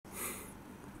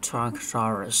truck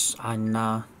drivers are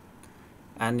now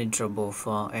eligible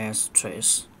for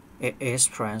express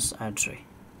entry.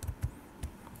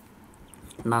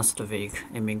 Last week,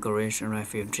 Immigration,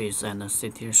 Refugees and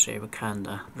Citizenship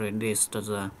Canada released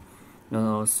the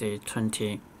NOC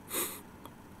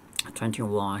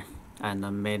 2021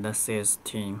 and made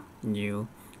 16 new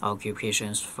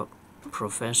occupations for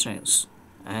professions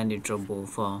eligible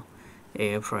for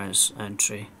express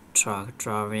entry. Truck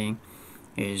driving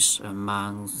is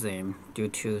among them due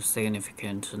to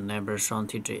significant labor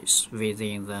shortages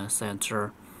within the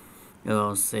sector.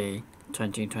 NOC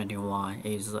 2021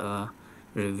 is a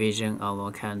revision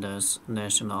of Canada's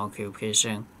national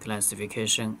occupation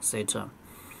classification system.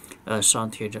 A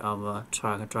shortage of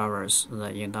truck drivers,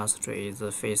 the industry is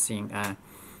facing an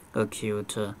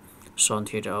acute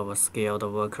shortage of skilled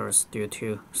workers due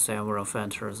to several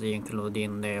factors,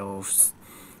 including layoffs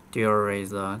during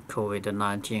the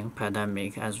COVID-19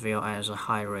 pandemic, as well as a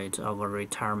high rate of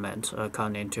retirement.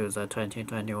 According to the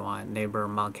 2021 labor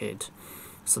market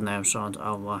snapshot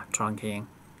of Trucking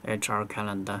HR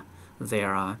Canada,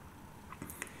 there are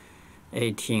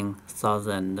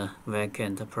 18,000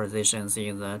 vacant positions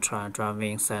in the truck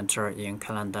driving sector in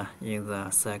Canada in the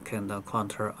second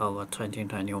quarter of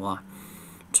 2021.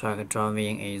 Truck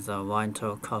driving is a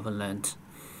vital component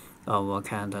of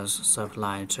Canada's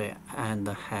supply chain and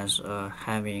has a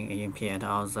heavy impact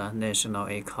on the national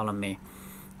economy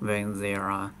when there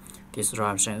are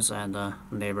disruptions and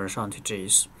labor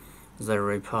shortages. The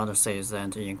report says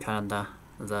that in Canada,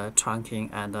 the trucking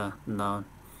and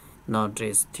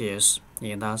logistics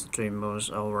industry moves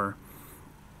over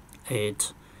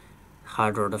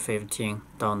 $815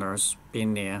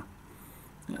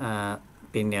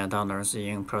 billion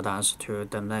in products to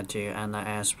domestic and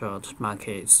export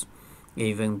markets.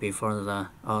 Even before the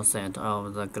onset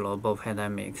of the global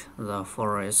pandemic, the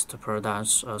Forest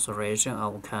Products Association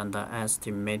of Canada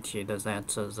estimated that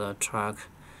the truck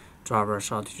driver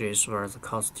shortages were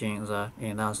costing the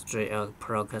industry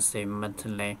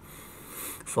approximately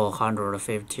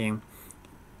 $415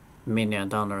 million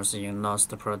in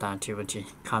lost productivity.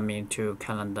 Coming to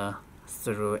Canada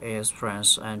through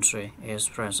express entry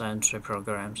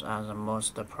programs are the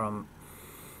most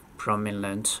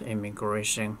prominent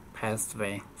immigration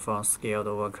pathway for skilled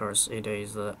workers. It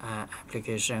is an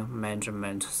application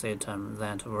management system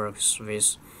that works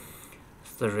with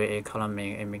three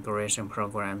economic immigration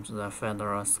programs: the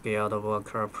Federal Skilled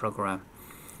Worker Program,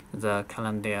 the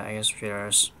Canadian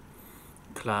Experience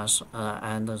Class,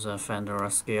 and the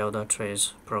Federal Skilled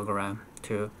Trades Program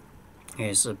to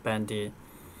expand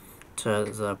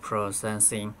the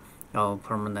processing of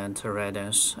permanent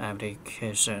residence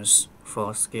applications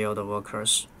for skilled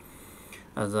workers.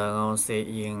 The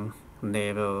NOC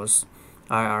enables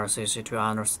IRCC to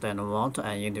understand what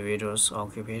an individual's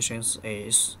occupation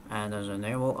is and the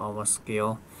level of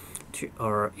skill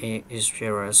or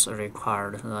experience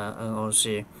required. The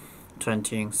NOC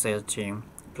 2016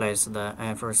 placed the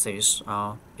emphasis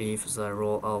on if the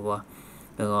rule of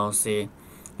NOC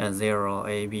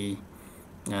 0AB.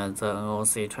 The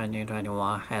NOC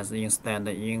 2021 has instead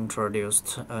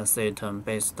introduced a system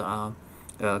based on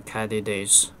a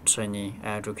candidate's training,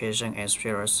 education,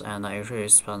 experience, and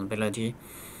responsibility.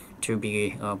 To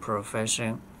be a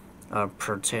protection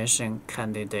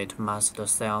candidate must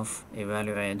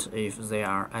self-evaluate if they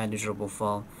are eligible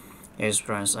for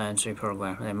express entry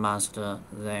program. They must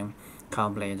then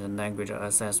complete language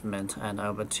assessment and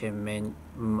obtain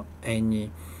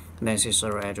any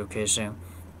necessary education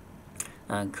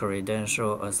and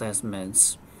credential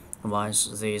assessments.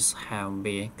 Once these have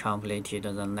been completed,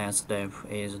 the next step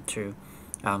is to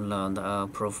upload a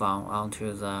profile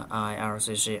onto the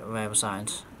IRCC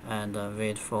website and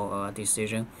wait for a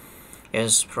decision.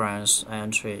 Express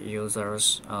entry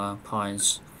uses a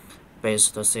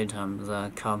points-based system,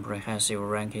 the comprehensive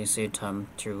ranking system,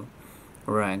 to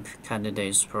rank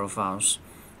candidates' profiles.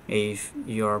 If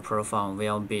your profile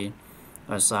will be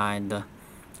assigned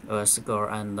a score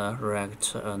and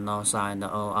ranked alongside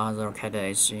all other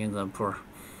candidates in the pool,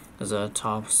 the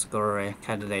top scoring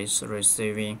candidates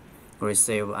receive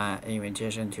an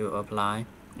invitation to apply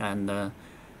and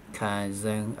can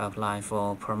then apply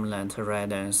for permanent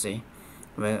residency.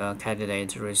 When a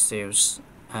candidate receives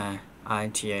an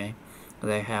ITA,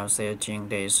 they have 13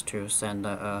 days to send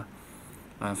a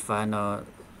finalized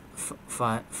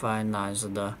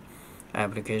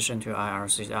application to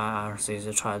IRCC.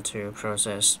 IRCC tries to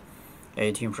process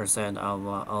 18% of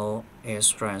all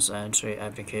express entry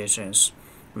applications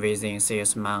within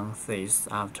 6 months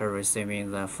after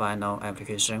receiving the final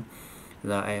application.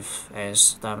 The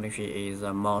FSWP is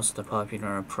the most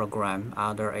popular program.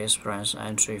 Other express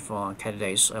entry for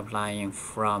candidates applying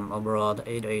from abroad.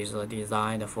 It is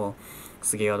designed for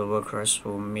skilled workers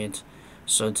who meet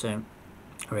certain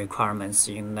requirements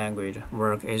in language,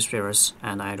 work experience,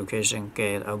 and education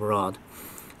gained abroad.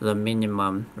 The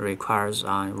minimum requires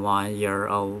 1 year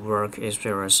of work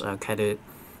experience, a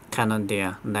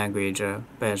Canadian language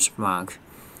benchmark,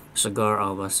 score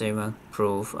of 7,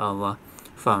 proof of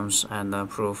funds, and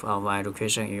proof of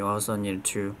education. You also need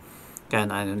to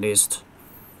get at least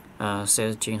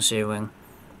 67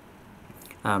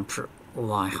 per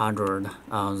 100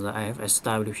 of the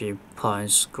FSWP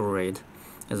points grade.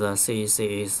 The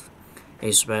CEC is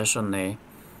especially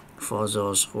for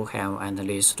those who have at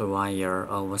least 1 year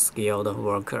of skilled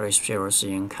worker experience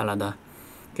in Canada.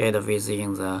 Get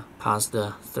within the past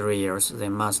 3 years. They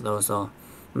must also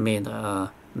meet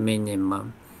a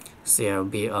minimum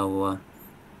CLB of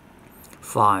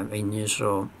 5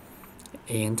 initial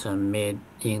intermediate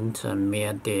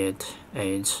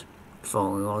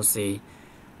for OC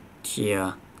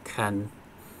tier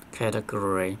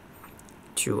category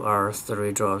 2 or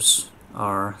 3 jobs,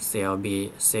 or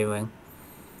CLB 7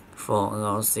 for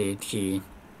OCT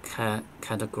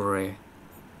category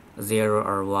 0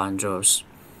 or 1 jobs.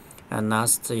 And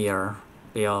last year,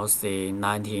 BLC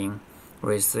 19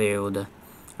 received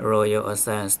royal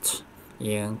assent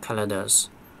in Canada's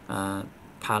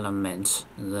Parliament.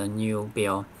 The new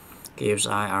bill gives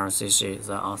IRCC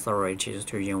the authority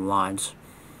to invite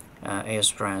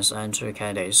express entry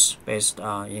candidates based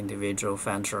on individual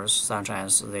factors such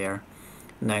as their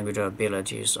language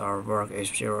abilities or work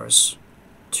experience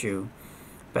to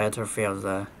better fill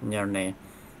the nearly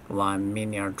 1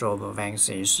 million job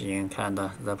vacancies in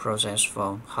Canada. The process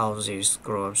for how these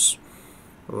groups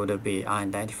would be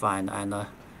identified and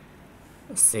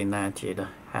selected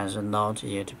has not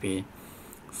yet been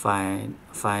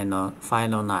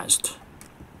finalized.